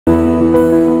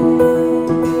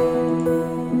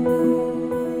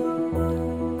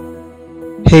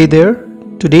Hey there,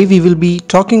 today we will be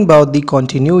talking about the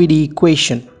continuity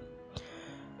equation.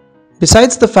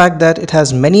 Besides the fact that it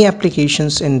has many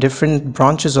applications in different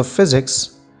branches of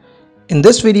physics, in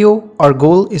this video our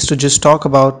goal is to just talk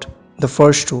about the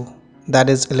first two, that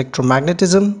is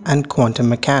electromagnetism and quantum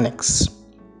mechanics.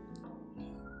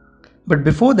 But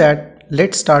before that,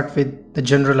 let's start with the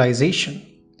generalization.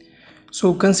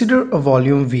 So consider a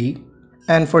volume V,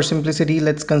 and for simplicity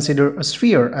let's consider a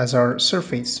sphere as our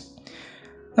surface.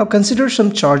 Now consider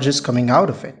some charges coming out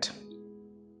of it.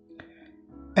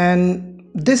 And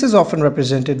this is often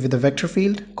represented with a vector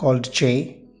field called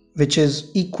J, which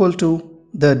is equal to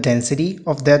the density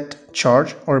of that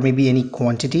charge or maybe any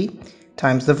quantity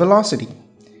times the velocity.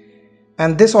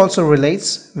 And this also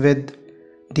relates with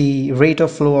the rate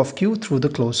of flow of Q through the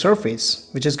closed surface,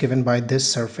 which is given by this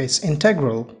surface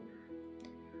integral.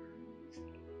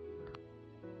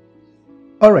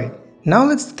 Alright, now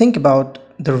let's think about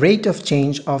the rate of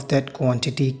change of that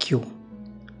quantity Q.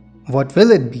 What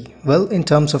will it be? Well, in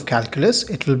terms of calculus,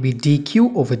 it will be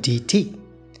dQ over dt.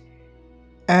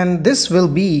 And this will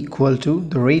be equal to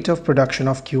the rate of production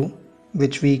of Q,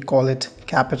 which we call it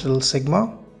capital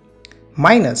sigma,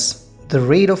 minus the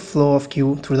rate of flow of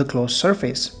Q through the closed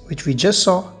surface, which we just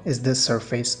saw is this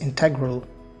surface integral.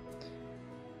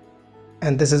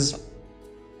 And this is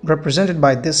represented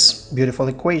by this beautiful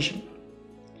equation.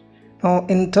 Now,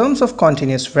 in terms of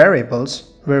continuous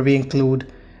variables, where we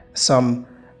include some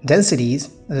densities,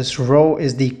 this rho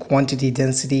is the quantity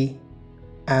density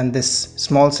and this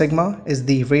small sigma is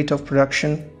the rate of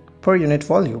production per unit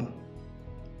volume.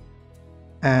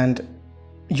 And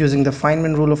using the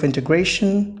Feynman rule of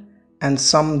integration and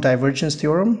some divergence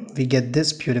theorem, we get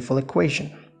this beautiful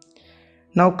equation.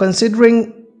 Now,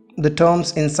 considering the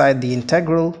terms inside the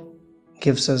integral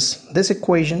gives us this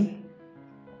equation.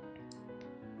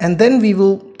 And then we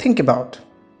will think about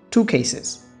two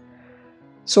cases.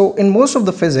 So in most of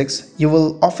the physics, you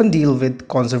will often deal with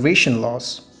conservation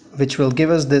laws, which will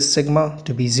give us this sigma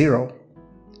to be 0.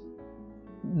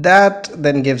 That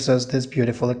then gives us this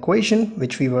beautiful equation,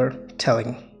 which we were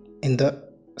telling in the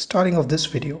starting of this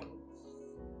video.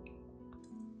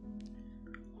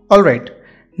 Alright,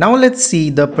 now let's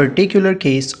see the particular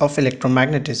case of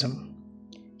electromagnetism.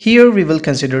 Here we will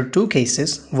consider two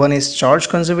cases. One is charge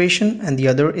conservation and the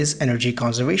other is energy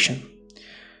conservation.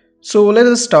 So let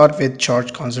us start with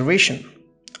charge conservation.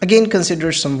 Again,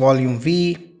 consider some volume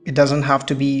V. It doesn't have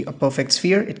to be a perfect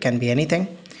sphere, it can be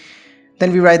anything.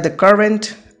 Then we write the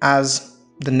current as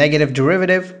the negative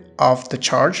derivative of the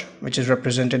charge, which is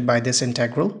represented by this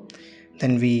integral.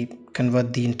 Then we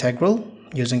convert the integral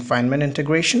using Feynman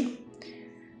integration.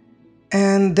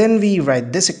 And then we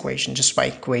write this equation just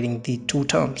by equating the two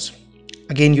terms.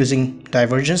 Again, using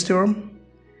divergence theorem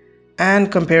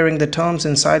and comparing the terms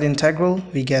inside integral,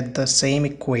 we get the same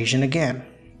equation again.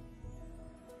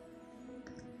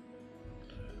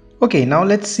 Okay, now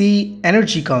let's see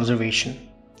energy conservation.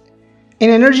 In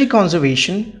energy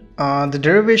conservation, the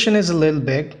derivation is a little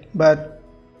big, but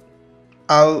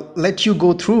I'll let you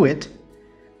go through it.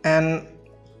 And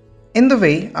in the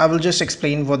way, I will just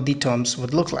explain what the terms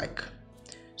would look like.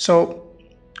 So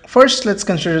first, let's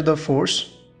consider the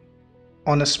force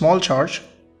on a small charge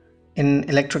in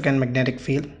electric and magnetic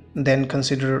field, then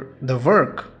consider the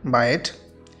work by it.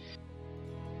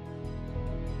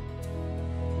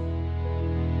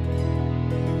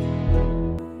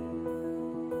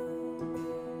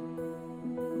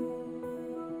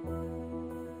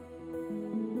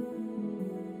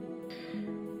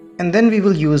 And then we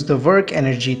will use the work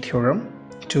energy theorem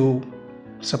to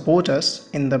support us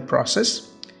in the process.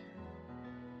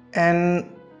 And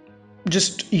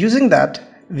just using that,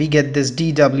 we get this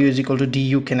dW is equal to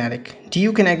du kinetic.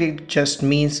 Du kinetic just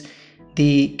means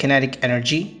the kinetic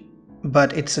energy,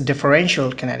 but it's a differential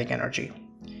kinetic energy.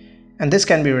 And this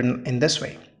can be written in this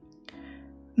way.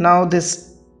 Now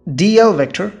this dl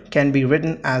vector can be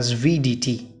written as v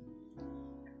dt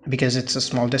because it's a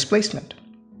small displacement.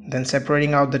 Then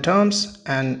separating out the terms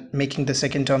and making the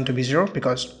second term to be 0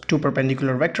 because two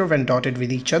perpendicular vectors when dotted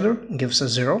with each other gives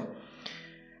us 0.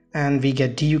 And we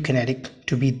get du kinetic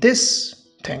to be this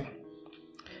thing.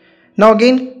 Now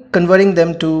again, converting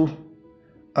them to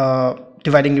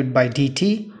dividing it by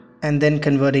dt and then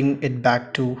converting it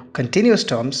back to continuous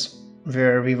terms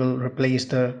where we will replace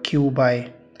the q by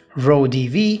rho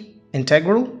dv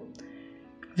integral.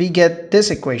 We get this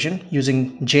equation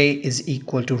using J is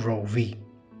equal to rho v.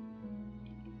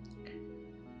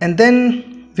 And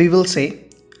then we will say,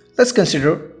 let's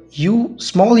consider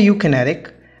small u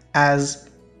kinetic as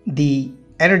the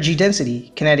energy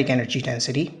density, kinetic energy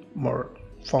density more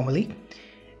formally.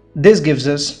 This gives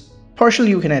us partial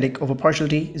U kinetic over partial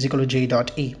T is equal to J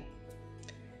dot E.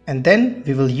 And then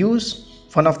we will use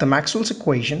one of the Maxwell's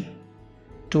equation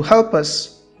to help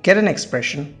us get an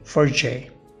expression for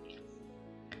J.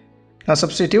 Now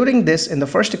substituting this in the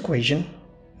first equation,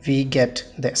 we get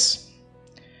this.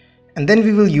 And then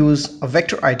we will use a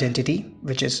vector identity,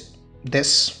 which is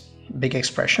this big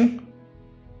expression,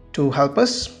 to help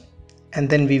us. And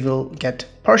then we will get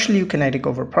partial U kinetic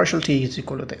over partial T is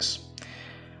equal to this.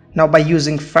 Now by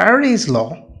using Faraday's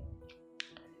law,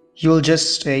 you will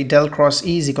just say del cross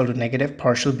E is equal to negative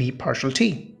partial B partial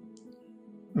T,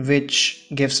 which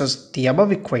gives us the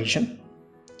above equation.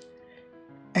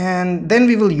 And then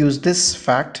we will use this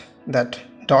fact that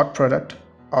dot product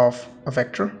of a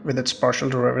vector with its partial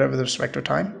derivative with respect to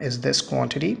time is this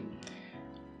quantity.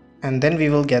 And then we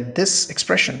will get this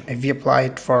expression if we apply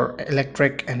it for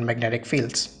electric and magnetic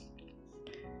fields.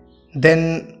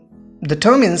 Then the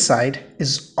term inside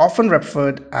is often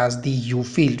referred as the U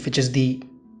field, which is the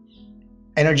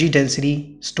energy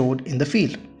density stored in the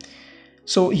field.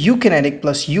 So U kinetic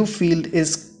plus U field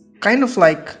is kind of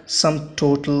like some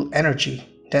total energy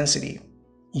density,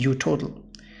 U total.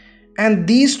 And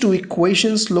these two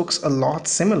equations looks a lot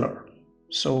similar.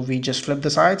 So we just flip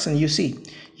the sides and you see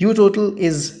U total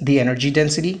is the energy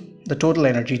density, the total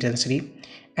energy density,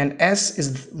 and S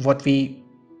is what we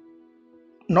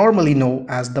normally know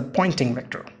as the Poynting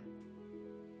vector.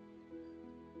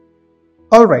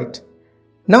 Alright,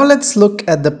 now let's look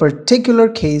at the particular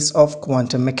case of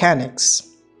quantum mechanics.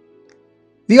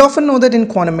 We often know that in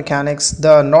quantum mechanics,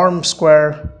 the norm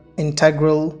square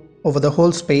integral over the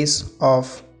whole space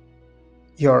of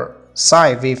your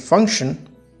psi wave function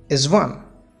is 1.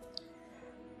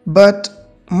 But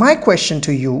my question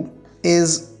to you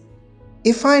is,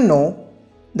 if I know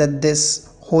that this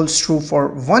holds true for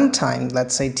one time,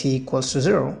 let's say t equals to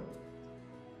 0,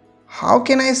 how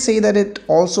can I say that it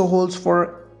also holds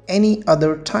for any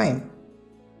other time?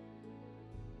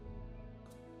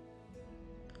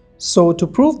 So to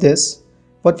prove this,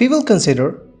 what we will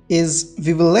consider is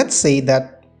let's say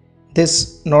that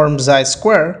this norm xi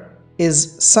square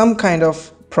is some kind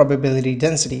of probability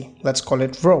density, let's call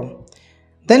it rho.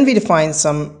 Then we define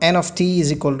some n of t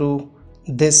is equal to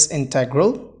this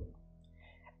integral,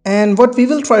 and what we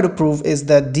will try to prove is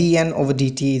that dn over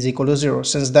dt is equal to 0,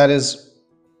 since that is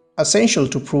essential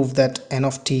to prove that n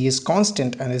of t is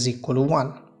constant and is equal to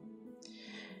 1.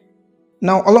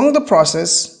 Now along the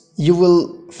process you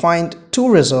will find two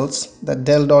results, that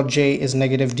del dot j is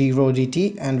negative d rho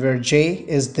dt, and where j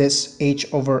is this h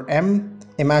over m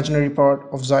imaginary part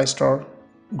of xi star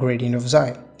gradient of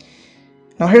xi.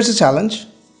 Now here's a challenge.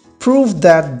 Prove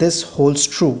that this holds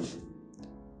true.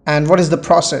 And what is the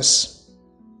process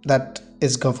that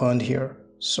is governed here?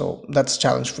 So that's a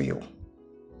challenge for you.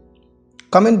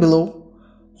 Comment below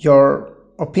your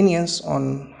opinions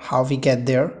on how we get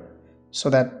there so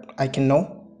that I can know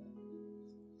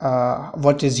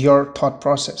what is your thought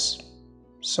process.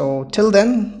 So till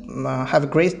then, have a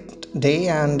great day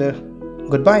and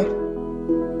goodbye.